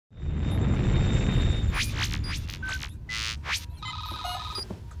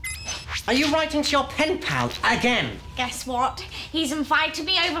Are you writing to your pen pal again? Guess what? He's invited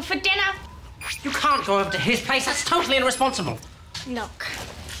me over for dinner. You can't go over to his place. That's totally irresponsible. Look,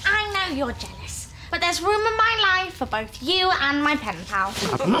 I know you're jealous, but there's room in my life for both you and my pen pal.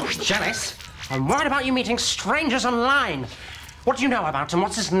 I'm not jealous. I'm worried about you meeting strangers online. What do you know about him?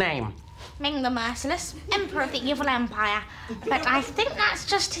 What's his name? Ming the Merciless, Emperor of the Evil Empire. But I think that's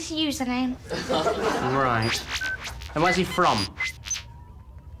just his username. Right. And where's he from?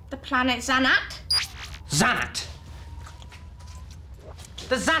 The planet Xanat. Xanat?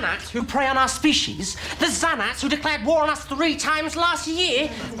 The Xanats who prey on our species? The Xanats who declared war on us 3 times last year?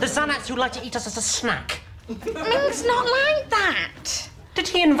 The Xanats who like to eat us as a snack? Ming's not like that. Did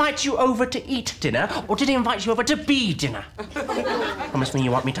he invite you over to eat dinner, or did he invite you over to be dinner? Promise me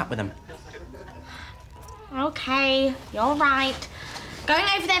you won't meet up with him. Okay, you're right. Going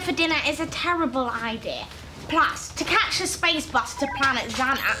over there for dinner is a terrible idea. Plus, to catch the space bus to planet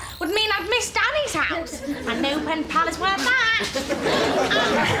Xanat would mean I'd miss Dani's house. And no pen pal is worth that.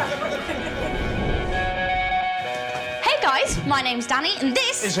 Hey guys, my name's Dani and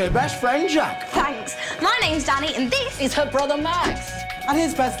this is her best friend Jack. Thanks. My name's Dani and this is her brother Max. And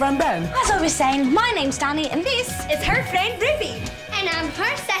his best friend Ben. As I was saying, my name's Dani and this is her friend Ruby. And I'm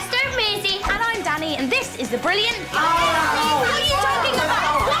her sister Maisie. And I'm Dani and this is the brilliant... Oh, what are you talking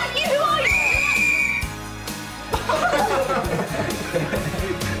about? What are you? Who are you?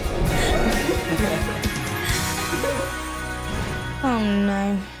 Oh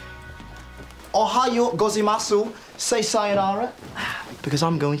no. Ohayo gozaimasu. Say sayonara. Because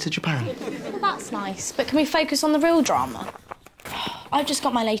I'm going to Japan. Well, that's nice, but can we focus on the real drama? I've just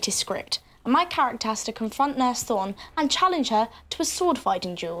got my latest script, and my character has to confront Nurse Thorne and challenge her to a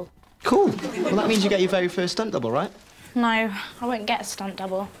sword-fighting duel. Cool. Well, that means you get your very first stunt double, right? No, I won't get a stunt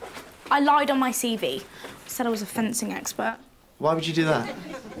double. I lied on my CV. I said I was a fencing expert. Why would you do that?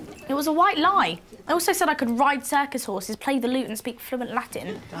 It was a white lie. I also said I could ride circus horses, play the lute and speak fluent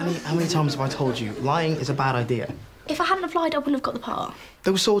Latin. Dani, how many times have I told you lying is a bad idea? If I hadn't have lied, I wouldn't have got the part.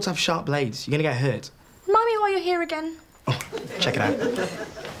 Those swords have sharp blades. You're gonna get hurt. Remind me why you're here again. Oh, check it out.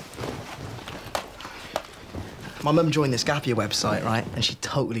 My mum joined this gap year website, right? And she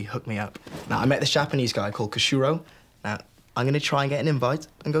totally hooked me up. Now, I met this Japanese guy called Kashuro. Now, I'm gonna try and get an invite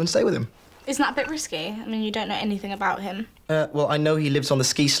and go and stay with him. Isn't that a bit risky? I mean, you don't know anything about him. Well, I know he lives on the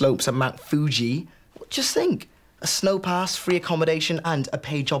ski slopes of Mount Fuji. Just think, a snow pass, free accommodation, and a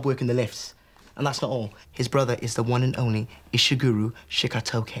paid job working the lifts. And that's not all. His brother is the one and only Ishiguro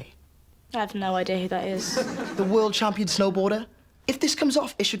Shikatoke. I have no idea who that is. The world champion snowboarder. If this comes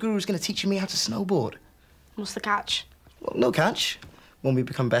off, Ishiguro's going to teach me how to snowboard. What's the catch? Well, no catch. When we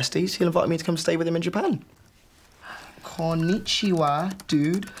become besties, he'll invite me to come stay with him in Japan. Konnichiwa,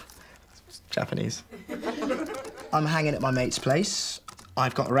 dude. Japanese. I'm hanging at my mate's place.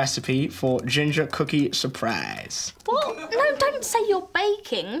 I've got a recipe for ginger cookie surprise. What? No, don't say you're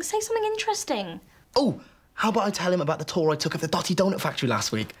baking. Say something interesting. Oh, how about I tell him about the tour I took of the Dotty Donut Factory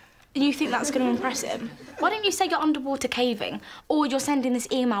last week? You think that's going to impress him? Why don't you say you're underwater caving, or you're sending this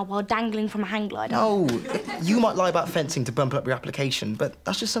email while dangling from a hang glider? No, you might lie about fencing to bump up your application, but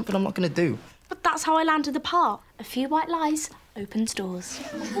that's just something I'm not going to do. But that's how I landed the part. A few white lies opens doors.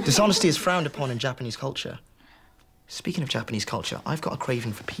 Dishonesty is frowned upon in Japanese culture. Speaking of Japanese culture, I've got a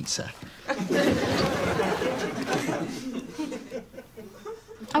craving for pizza.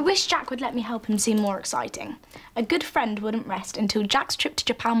 I wish Jack would let me help him seem more exciting. A good friend wouldn't rest until Jack's trip to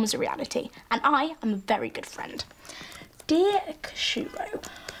Japan was a reality, and I am a very good friend. Dear Kashuro,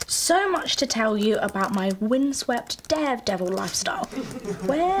 so much to tell you about my windswept daredevil lifestyle.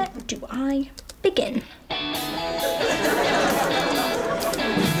 Where do I begin?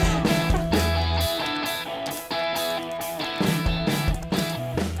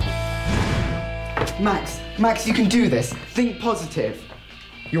 Max, you can do this. Think positive.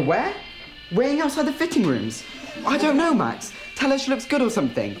 You're where? Waiting outside the fitting rooms. I don't know, Max. Tell her she looks good or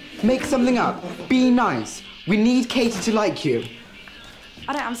something. Make something up. Be nice. We need Katie to like you.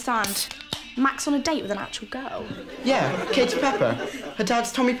 I don't understand. Max on a date with an actual girl? Yeah, Katie Pepper. Her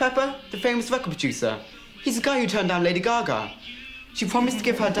dad's Tommy Pepper, the famous record producer. He's the guy who turned down Lady Gaga. She promised to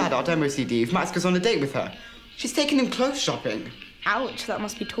give her dad our demo CD if Max goes on a date with her. She's taking him clothes shopping. Ouch, that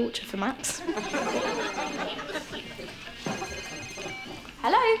must be torture for Max.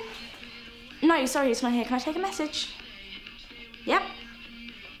 Hello? No, sorry, it's not here. Can I take a message? Yep.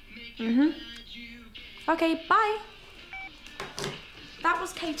 Okay, bye. That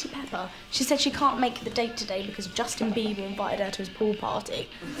was Katie Pepper. She said she can't make the date today because Justin Bieber invited her to his pool party.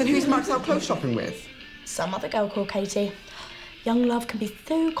 Then who's Max out clothes shopping with? Some other girl called Katie. Young love can be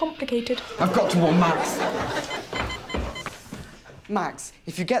so complicated. I've got to warn Max. Max,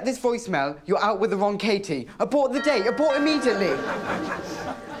 if you get this voicemail, you're out with the wrong Katie. Abort the date. Abort immediately.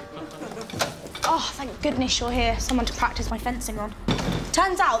 Oh, thank goodness you're here. Someone to practice my fencing on.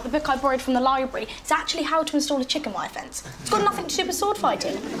 Turns out the book I borrowed from the library is actually how to install a chicken wire fence. It's got nothing to do with sword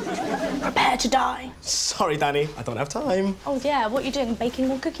fighting. Prepare to die. Sorry, Dani, I don't have time. Oh, yeah, what are you doing, baking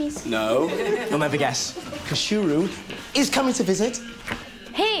more cookies? No, you'll never guess. Kashuru is coming to visit.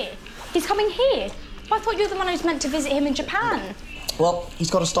 Here? He's coming here? I thought you were the one who's meant to visit him in Japan. Well, he's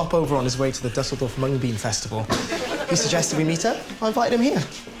got to stop over on his way to the Dusseldorf Mungbean Festival. He suggested we meet up. I invited him here.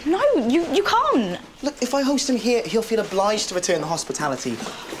 No, you can't. Look, if I host him here, he'll feel obliged to return the hospitality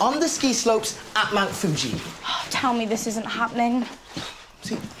on the ski slopes at Mount Fuji. Oh, tell me this isn't happening.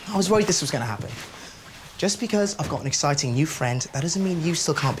 See, I was worried this was going to happen. Just because I've got an exciting new friend, that doesn't mean you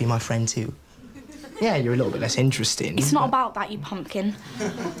still can't be my friend too. Yeah, you're a little bit less interesting. It's not about that, you pumpkin.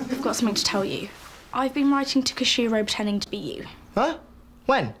 I've got something to tell you. I've been writing to Kashuro pretending to be you. Huh?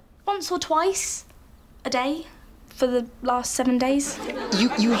 When? Once or twice a day for the last 7 days.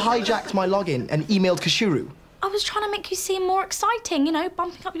 You hijacked my login and emailed Kashuru. I was trying to make you seem more exciting, you know,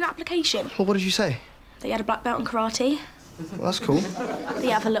 bumping up your application. Well, what did you say? That you had a black belt in karate. Well, that's cool. That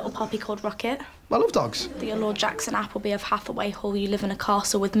you have a little puppy called Rocket. I love dogs. That you're Lord Jackson Appleby of Hathaway Hall. You live in a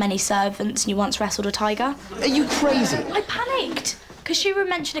castle with many servants and you once wrestled a tiger. Are you crazy? I panicked. Kashuru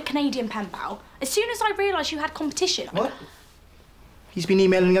mentioned a Canadian pen pal. As soon as I realised you had competition... What? He's been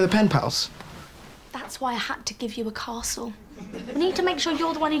emailing other pen pals? That's why I had to give you a castle. We need to make sure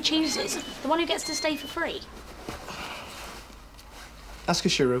you're the one who chooses, the one who gets to stay for free. Ask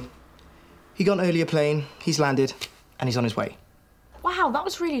Kashuru. He got an earlier plane, he's landed, and he's on his way. Wow, that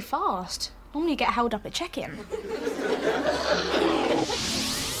was really fast. Normally you get held up at check-in.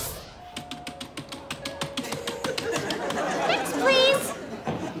 Next, please.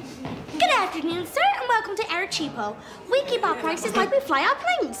 Good afternoon, sir, and welcome to Aircheapo. We keep our prices like we fly our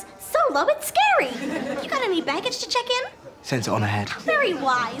planes. So low, it's scary. You got any baggage to check in? Sent it on ahead. Very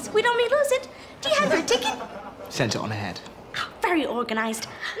wise. We'd only lose it. Do you have your ticket? Sent it on ahead. Very organized.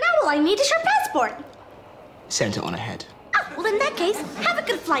 Now all I need is your passport. Sent it on ahead. Oh, well, in that case, have a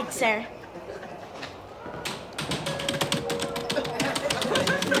good flight, sir.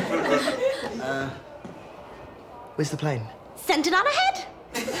 Where's the plane? Sent it on ahead.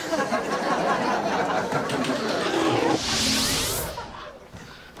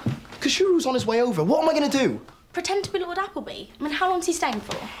 Kashuru's on his way over. What am I going to do? Pretend to be Lord Appleby. I mean, how long's he staying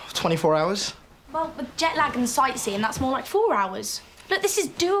for? 24 hours? Well, with jet lag and sightseeing, that's more like 4 hours. Look, this is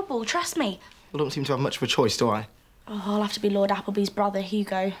doable, trust me. I don't seem to have much of a choice, do I? Oh, I'll have to be Lord Appleby's brother,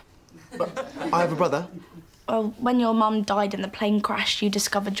 Hugo. But I have a brother. Well, when your mum died in the plane crash, you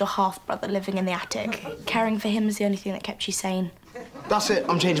discovered your half-brother living in the attic. Caring for him was the only thing that kept you sane. That's it.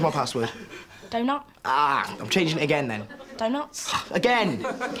 I'm changing my password. Donut? Ah, I'm changing it again then. Donuts? Again.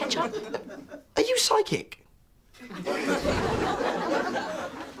 Ketchup? Are you psychic?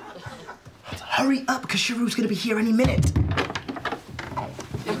 Hurry up, Kashuru's going to be here any minute.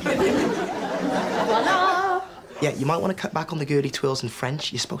 Voila! Yeah, you might want to cut back on the girly twirls in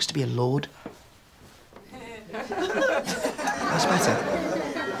French. You're supposed to be a lord. That's better.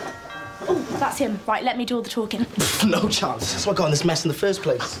 Oh, that's him. Right, let me do all the talking. No chance. That's why I got in this mess in the first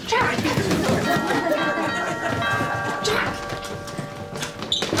place. Jack! Jack!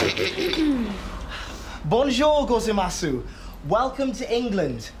 Bonjour, Gozimasu. Welcome to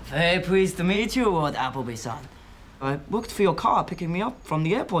England. Very pleased to meet you, Lord Appleby-san. I booked for your car picking me up from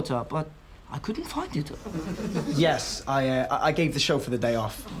the airport, but I couldn't find it. Yes, I gave the show for the day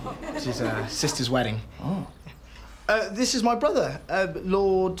off. It's his sister's wedding. Oh. This is my brother,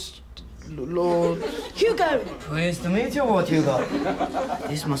 Lord... Hugo! Pleased to meet you, Lord Hugo.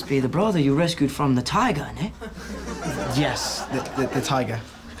 This must be the brother you rescued from the tiger, eh? Yes, the tiger.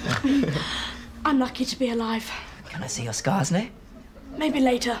 I'm lucky to be alive. Can I see your scars, ne? Maybe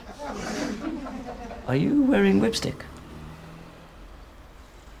later. Are you wearing lipstick?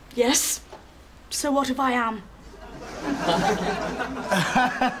 Yes. So what if I am?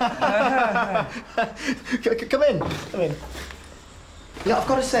 Come in, come in. Yeah, I've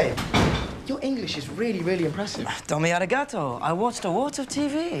got to say, your English is really, really impressive. Domi arigato. I watched a lot of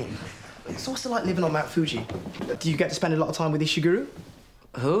TV. So what's it like living on Mount Fuji? Do you get to spend a lot of time with Ishiguro?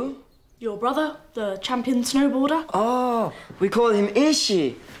 Who? Your brother, the champion snowboarder. Oh, we call him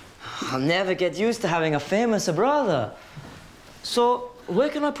Ishi. I'll never get used to having a famous brother. So, where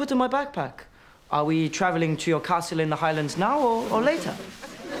can I put in my backpack? Are we traveling to your castle in the Highlands now or later?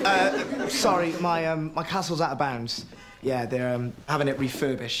 Sorry, my castle's out of bounds. Yeah, they're having it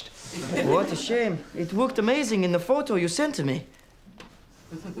refurbished. What a shame. It looked amazing in the photo you sent to me.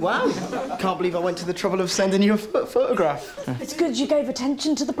 Wow. Can't believe I went to the trouble of sending you a photograph. It's good you gave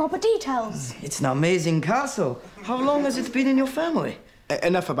attention to the proper details. It's an amazing castle. How long has it been in your family?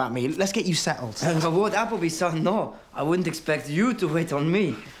 Enough about me. Let's get you settled. Lord Appleby, son, no. I wouldn't expect you to wait on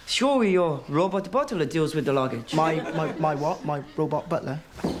me. Surely your robot butler deals with the luggage. My what? My robot butler?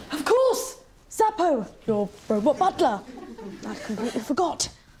 Of course! Zappo, your robot butler. I completely forgot.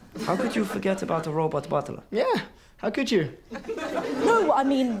 How could you forget about a robot butler? Yeah. How could you? No, I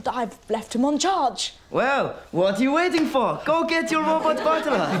mean, I've left him on charge. Well, what are you waiting for? Go get your robot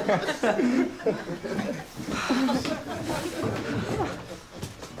butler.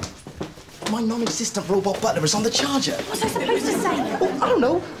 My non-existent robot butler is on the charger. What was I supposed to say? Oh, I don't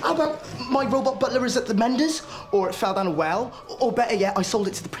know. How about my robot butler is at the menders? Or it fell down a well? Or better yet, I sold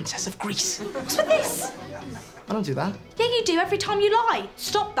it to the Princess of Greece. What's with this? I don't do that. Yeah, you do every time you lie.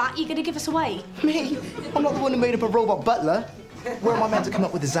 Stop that, you're going to give us away. Me? I'm not the one who made up a robot butler. Where am I meant to come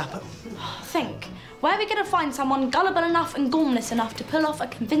up with a Zappo? Think. Where are we going to find someone gullible enough and gormless enough to pull off a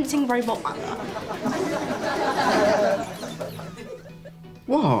convincing robot butler?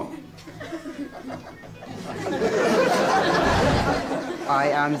 What?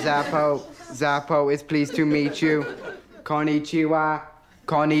 I am Zappo. Zappo is pleased to meet you. Konnichiwa.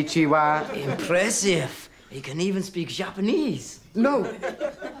 Konnichiwa. Impressive. He can even speak Japanese. No,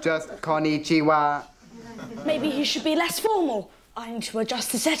 just konnichiwa. Maybe he should be less formal. I need to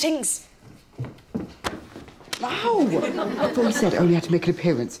adjust the settings. Ow! I thought you said only had to make an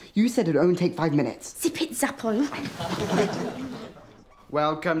appearance. You said it'd only take 5 minutes. Zip it, Zappo.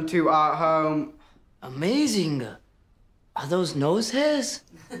 Welcome to our home. Amazing. Are those nose hairs?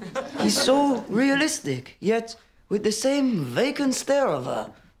 He's so realistic, yet with the same vacant stare of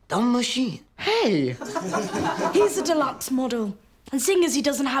a dumb machine. Hey! He's a deluxe model. And seeing as he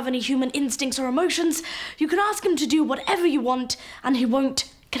doesn't have any human instincts or emotions, you can ask him to do whatever you want and he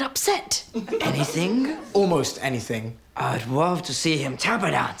won't get upset. Anything? Almost anything. I'd love to see him tap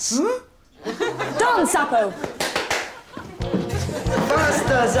a dance. Huh? Dance, Zappo!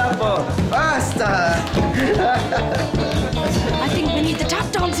 Faster, Zappo! Faster! I think we need the tap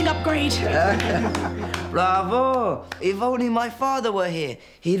dancing upgrade. Bravo! If only my father were here,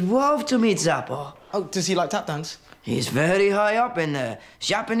 he'd love to meet Zappo. Oh, does he like tap dance? He's very high up in the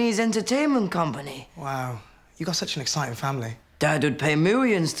Japanese entertainment company. Wow, you got such an exciting family. Dad would pay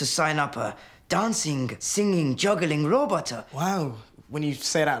millions to sign up a dancing, singing, juggling robot. Wow, when you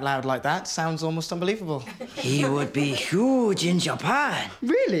say it out loud like that, sounds almost unbelievable. He would be huge in Japan.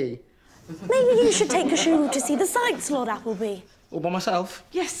 Really? Maybe you should take a shoe to see the sights, Lord Appleby. All by myself?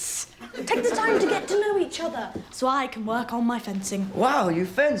 Yes. Take the time to get to know each other so I can work on my fencing. Wow, you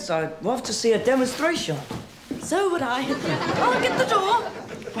fence. I'd love to see a demonstration. So would I. I'll get the door.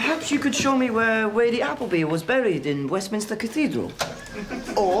 Perhaps you could show me where Lady Appleby was buried in Westminster Cathedral.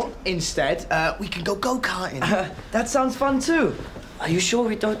 Or, instead, we can go go-karting. That sounds fun, too. Are you sure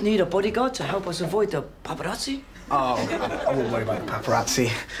we don't need a bodyguard to help us avoid the paparazzi? Oh, I wouldn't worry about the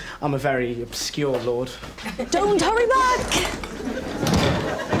paparazzi. I'm a very obscure lord. Don't hurry back!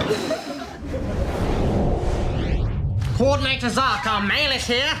 Coordinator Zark, our mail is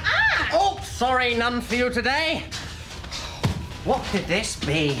here. Ah! Oh, sorry, none for you today. What could this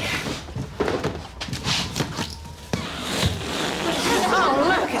be?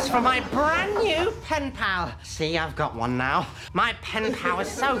 Oh, look, it's from my brand new pen pal. See, I've got one now. My pen pal is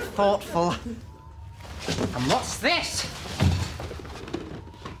so thoughtful. And what's this?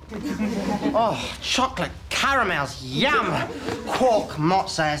 Oh, chocolate caramels, yum! Quark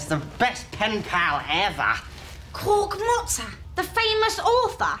Mozza is the best pen pal ever. Quark Mozza, the famous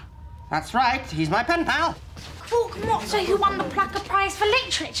author. That's right, he's my pen pal. Quark Mozza, who won the Plucker Prize for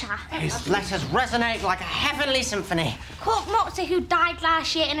Literature. His letters resonate like a heavenly symphony. Quark Mozza, who died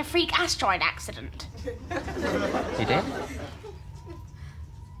last year in a freak asteroid accident. He did?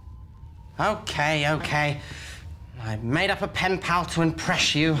 Okay. I made up a pen pal to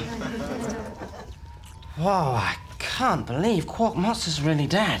impress you. Whoa, I can't believe Quark Mozza's really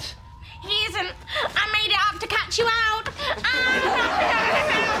dead. He isn't. I made it up to catch you out.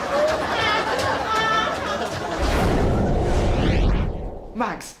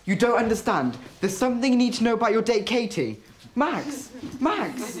 Max, you don't understand. There's something you need to know about your date, Katie. Max!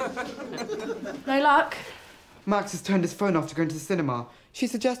 No luck. Max has turned his phone off to go into the cinema. She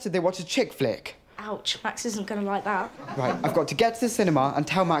suggested they watch a chick flick. Ouch, Max isn't going to like that. Right, I've got to get to the cinema and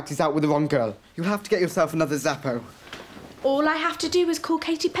tell Max he's out with the wrong girl. You'll have to get yourself another Zappo. All I have to do is call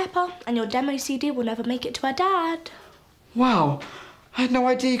Katie Pepper and your demo CD will never make it to her dad. Wow, I had no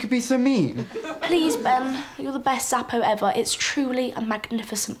idea you could be so mean. Please, Ben, you're the best Zappo ever. It's truly a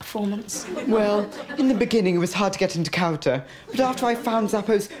magnificent performance. Well, in the beginning it was hard to get into character, but after I found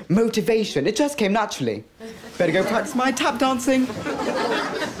Zappo's motivation, it just came naturally. Better go practice my tap dancing.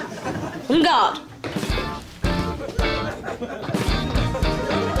 On guard.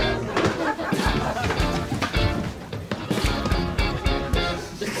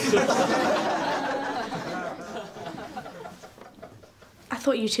 I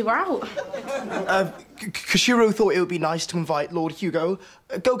thought you two were out. Koshiro thought it would be nice to invite Lord Hugo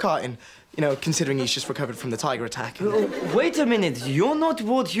go-karting. You know, considering he's just recovered from the tiger attack. Wait a minute, you're not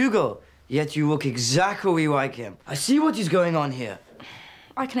Lord Hugo, yet you look exactly like him. I see what is going on here.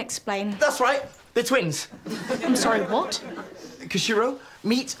 I can explain. That's right, they're twins. I'm sorry, what? Koshiro,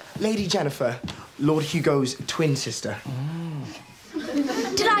 meet Lady Jennifer, Lord Hugo's twin sister.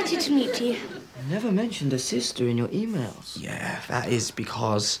 Delighted to meet you. You never mentioned a sister in your emails. Yeah, that is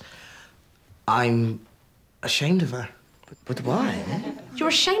because I'm ashamed of her. But why? You're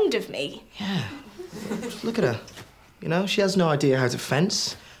ashamed of me? Yeah. Just look at her. You know, she has no idea how to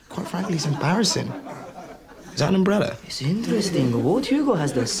fence. Quite frankly, it's embarrassing. Is that an umbrella? It's interesting. Lord Hugo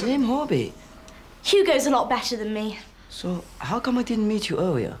has the same hobby. Hugo's a lot better than me. So, how come I didn't meet you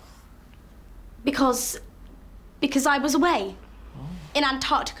earlier? Because I was away. In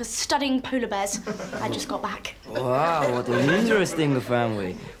Antarctica, studying polar bears. I just got back. Wow, what an interesting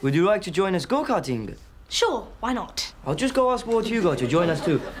family. Would you like to join us go-karting? Sure, why not? I'll just go ask Lord Hugo to join us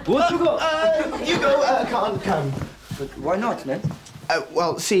too. Lord Hugo! Hugo can't come. But why not, man?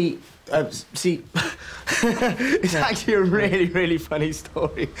 Well, see, it's actually a really, really funny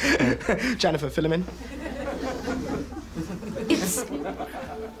story. Jennifer, fill him in.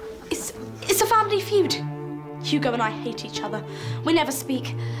 It's a family feud. Hugo and I hate each other. We never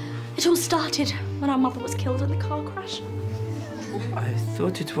speak. It all started when our mother was killed in the car crash. I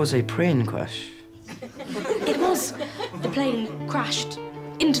thought it was a plane crash. It was. The plane crashed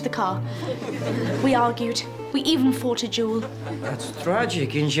into the car. We argued. We even fought a duel. That's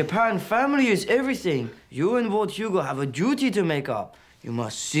tragic. In Japan, family is everything. You and Lord Hugo have a duty to make up. You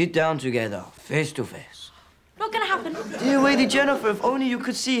must sit down together, face to face. Not gonna happen. Dear Lady Jennifer, if only you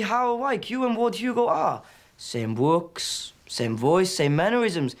could see how alike you and Lord Hugo are. Same looks, same voice, same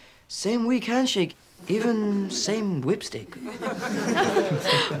mannerisms, same weak handshake, even same whipstick.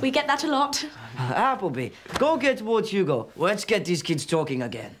 We get that a lot. Appleby, go get Lord Hugo. Let's get these kids talking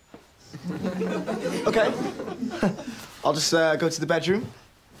again. Okay. I'll just go to the bedroom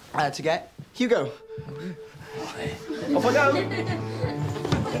to get Hugo. Off I go.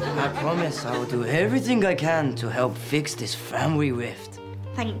 I promise I will do everything I can to help fix this family rift.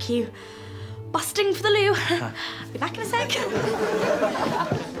 Thank you. Busting for the loo. Be back in a sec.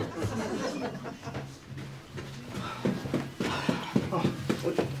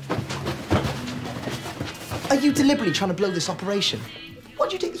 Are you deliberately trying to blow this operation? Why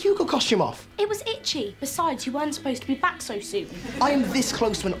did you take the Hugo costume off? It was itchy. Besides, you weren't supposed to be back so soon. I am this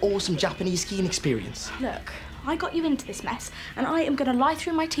close to an awesome Japanese skiing experience. Look, I got you into this mess, and I am going to lie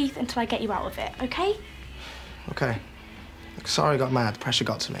through my teeth until I get you out of it, okay? Okay. Look, sorry I got mad. Pressure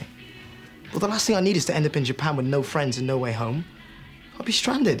got to me. Well, the last thing I need is to end up in Japan with no friends and no way home. I'll be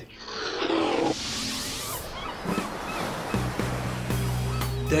stranded.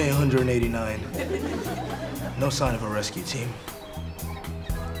 Day 189. No sign of a rescue team.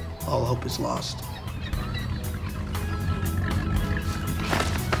 All hope is lost.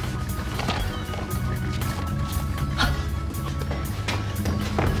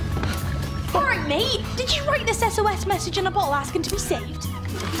 All right, mate. Did you write this SOS message in a bottle asking to be saved?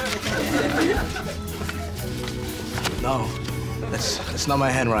 No, that's not my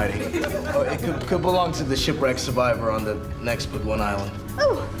handwriting. Oh, it could belong to the shipwreck survivor on the next but one island.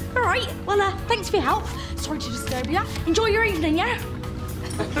 Oh, all right. Well, thanks for your help. Sorry to disturb you. Enjoy your evening, yeah?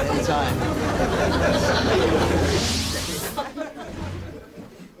 Anytime.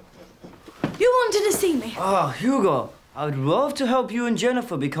 You wanted to see me. Ah, Hugo, I would love to help you and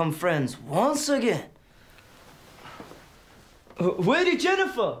Jennifer become friends once again. Where is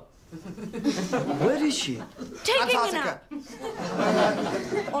Jennifer? Where is she? Taking a nap.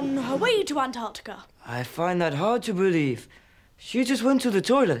 On her way to Antarctica. I find that hard to believe. She just went to the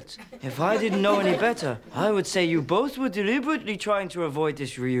toilet. If I didn't know any better, I would say you both were deliberately trying to avoid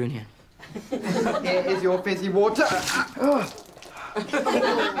this reunion. Here is your fizzy water.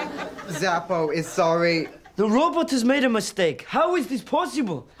 Zappo is sorry. The robot has made a mistake. How is this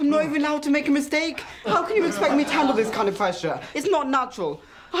possible? I'm not even allowed to make a mistake. How can you expect me to handle this kind of pressure? It's not natural.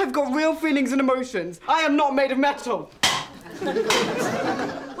 I've got real feelings and emotions. I am not made of metal.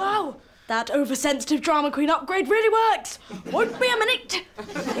 Wow, That oversensitive drama queen upgrade really works. Won't be a minute.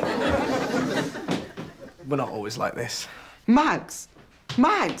 We're not always like this. Max!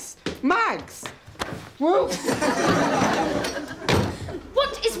 Max! Max! Whoa!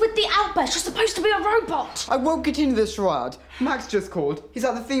 What is with the outburst? You're supposed to be a robot. I won't continue this charade. Max just called. He's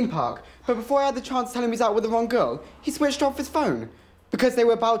at the theme park. But before I had the chance to tell him he's out with the wrong girl, he switched off his phone. Because they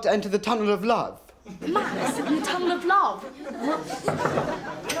were about to enter the tunnel of love. Max, in the tunnel of love.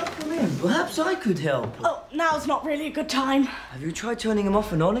 Perhaps I could help. Oh, now's not really a good time. Have you tried turning him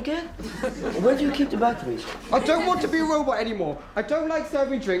off and on again? Where do you keep the batteries? I don't want to be a robot anymore. I don't like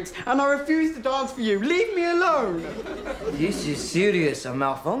serving drinks, and I refuse to dance for you. Leave me alone. This is serious. A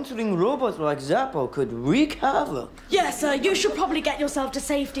malfunctioning robot like Zappo could wreak havoc. Yes, you should probably get yourself to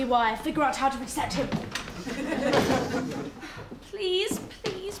safety wire. Figure out how to reset him. Please,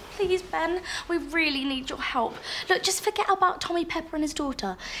 please, please, Ben. We really need your help. Look, just forget about Tommy Pepper and his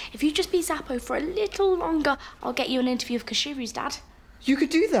daughter. If you just be Zappo for a little longer, I'll get you an interview of Kashuru's dad. You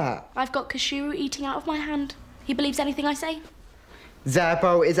could do that. I've got Kashuru eating out of my hand. He believes anything I say.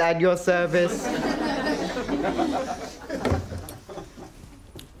 Zappo is at your service.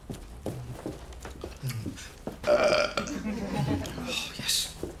 Yes.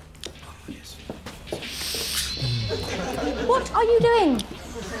 What are you doing?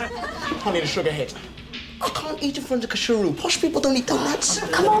 I need a sugar hit. I can't eat in front of Kashuru. Posh people don't eat donuts.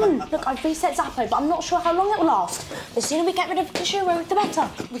 Come on. Look, I've reset Zappo, but I'm not sure how long it will last. The sooner we get rid of Kashuru, the better.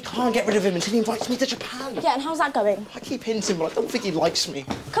 We can't get rid of him until he invites me to Japan. Yeah, and how's that going? I keep hinting, but I don't think he likes me.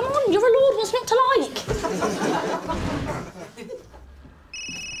 Come on, you're a lord. What's not to like?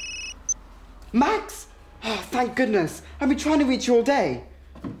 Max! Oh, thank goodness. I've been trying to reach you all day.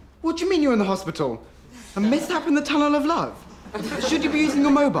 What do you mean you're in the hospital? A mishap in the tunnel of love? Should you be using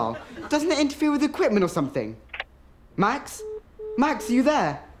your mobile? Doesn't it interfere with equipment or something? Max? Max, are you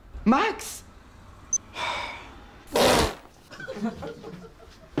there? Max? Ah,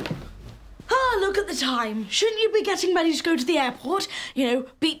 look at the time. Shouldn't you be getting ready to go to the airport? You know,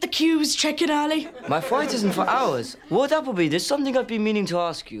 beat the queues, check in early. My flight isn't for hours. Lord Appleby, there's something I've been meaning to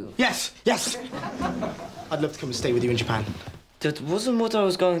ask you. Yes, yes. I'd love to come and stay with you in Japan. That wasn't what I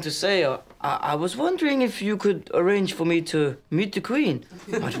was going to say. I was wondering if you could arrange for me to meet the Queen.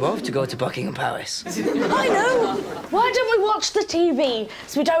 I'd love to go to Buckingham Palace. I know. Why don't we watch the TV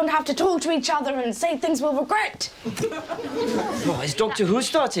so we don't have to talk to each other and say things we'll regret? Oh, is Doctor Who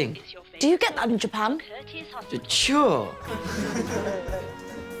starting? Do you get that in Japan? Sure.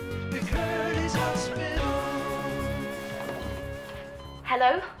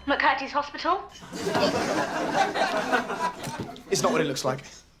 Hello, McCurdy's Hospital. It's not what it looks like.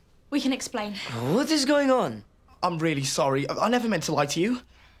 We can explain. What is going on? I'm really sorry. I never meant to lie to you.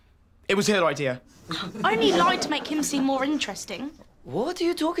 It was her idea. I only lied to make him seem more interesting. What are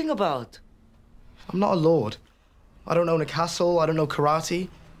you talking about? I'm not a lord. I don't own a castle. I don't know karate.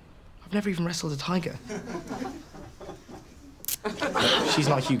 I've never even wrestled a tiger. She's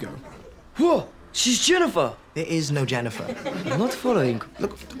not Hugo. Whoa, she's Jennifer. There is no Jennifer. I'm not following.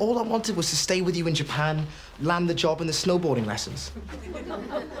 Look, all I wanted was to stay with you in Japan, land the job and the snowboarding lessons.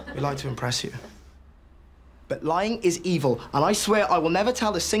 We like to impress you. But lying is evil, and I swear I will never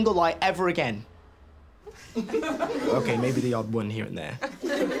tell a single lie ever again. Okay, maybe the odd one here and there.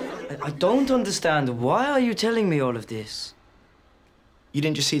 I don't understand. Why are you telling me all of this? You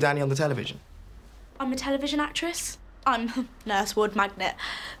didn't just see Dani on the television? I'm a television actress. I'm Nurse Wood Magnet.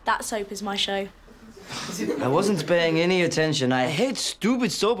 That soap is my show. I wasn't paying any attention. I hate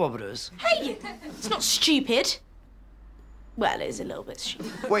stupid soap operas. Hey, it's not stupid. Well, it is a little bit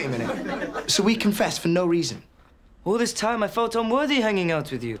stupid. Wait a minute. So we confessed for no reason? All this time I felt unworthy hanging out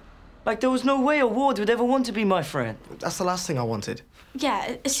with you. Like there was no way a ward would ever want to be my friend. That's the last thing I wanted.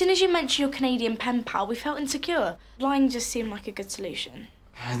 Yeah, as soon as you mentioned your Canadian pen pal, we felt insecure. Lying just seemed like a good solution.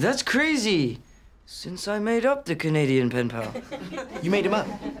 That's crazy. Since I made up the Canadian pen pal. You made him up?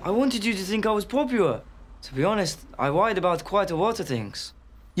 I wanted you to think I was popular. To be honest, I lied about quite a lot of things.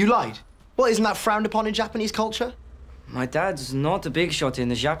 You lied? Well, isn't that frowned upon in Japanese culture? My dad's not a big shot in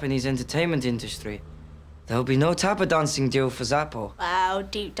the Japanese entertainment industry. There'll be no tapa dancing deal for Zappo. Well,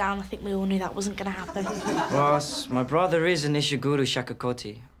 deep down, I think we all knew that wasn't going to happen. Ross, my brother is an Ishiguro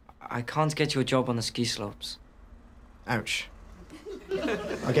Shakakoti. I can't get you a job on the ski slopes. Ouch.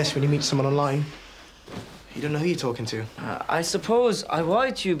 I guess when you meet someone online, you don't know who you're talking to. I suppose I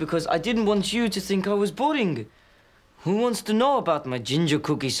lied to you because I didn't want you to think I was boring. Who wants to know about my ginger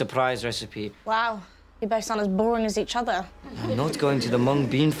cookie surprise recipe? Wow, you both sound as boring as each other. I'm not going to the Mung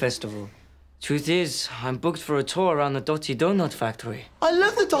Bean Festival. Truth is, I'm booked for a tour around the Dotty Donut Factory. I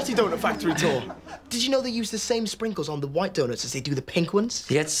love the Dotty Donut Factory tour. Did you know they use the same sprinkles on the white donuts as they do the pink ones?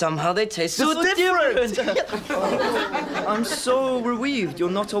 Yet somehow they taste so different. I'm so relieved you're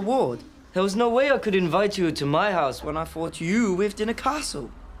not a ward. There was no way I could invite you to my house when I thought you lived in a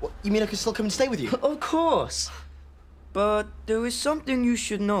castle. What, you mean I could still come and stay with you? Of course. But there is something you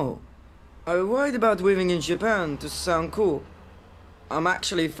should know. I worried about living in Japan to sound cool. I'm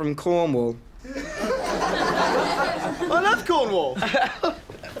actually from Cornwall. I love Cornwall.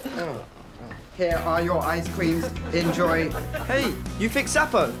 Here are your ice creams. Enjoy. Hey, you fix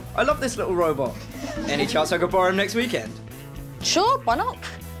Sappo. I love this little robot. Any chance I could borrow him next weekend? Sure, why not?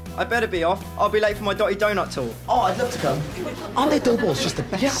 I better be off. I'll be late for my Dotty Donut tour. Oh, I'd love to come. Aren't their dough balls just the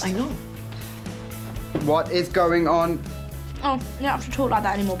best? Yeah, I know. What is going on? Oh, you don't have to talk like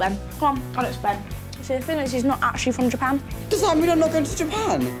that anymore, Ben. Come on, I'll explain. See, the thing is, he's not actually from Japan. Does that mean I'm not going to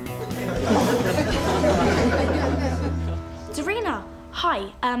Japan? Zarina,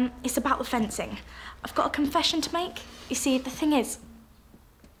 hi. It's about the fencing. I've got a confession to make. You see, the thing is...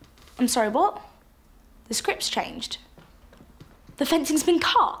 I'm sorry, what? The script's changed. The fencing's been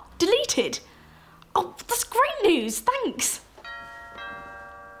cut, deleted. Oh, that's great news, thanks.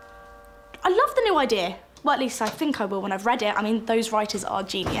 I love the new idea. Well, at least I think I will when I've read it. I mean, those writers are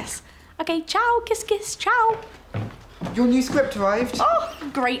genius. Okay, ciao, kiss, kiss, ciao. Your new script arrived. Oh,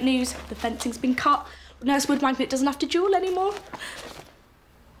 great news. The fencing's been cut. Nurse Wood Magnet doesn't have to duel anymore.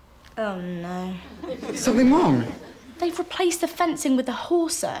 Oh, no. Something wrong? They've replaced the fencing with a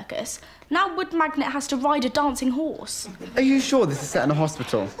horse circus. Now Wood Magnet has to ride a dancing horse. Are you sure this is set in a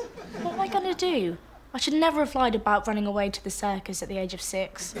hospital? What am I going to do? I should never have lied about running away to the circus at the age of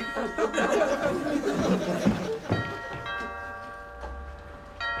 6.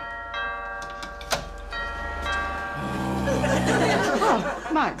 Oh,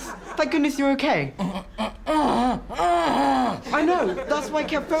 Max, thank goodness you're okay. I know, that's why I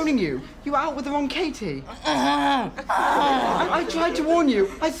kept phoning you. You were out with the wrong Katie. I tried to warn you,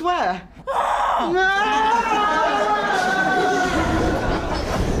 I swear.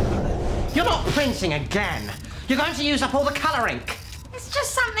 You're not printing again. You're going to use up all the colour ink. It's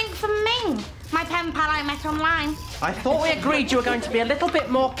just something for me. My pen pal I met online. I thought we agreed you were going to be a little bit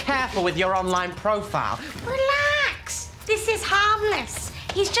more careful with your online profile. Relax. This is harmless.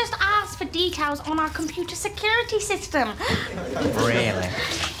 He's just asked for details on our computer security system. Really?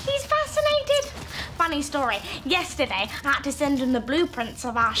 He's fascinated. Funny story. Yesterday, I had to send him the blueprints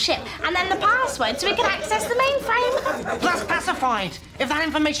of our ship and then the password so we could access the mainframe. That's classified. If that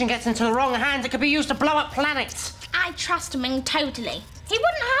information gets into the wrong hands, it could be used to blow up planets. I trust Ming totally. He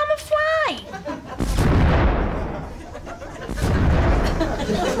wouldn't harm a fly.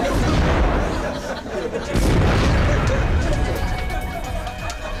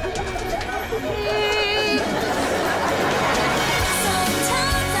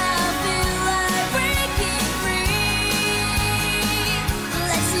 Sometimes I feel like breaking free.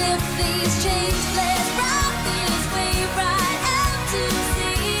 Let's lift these chains.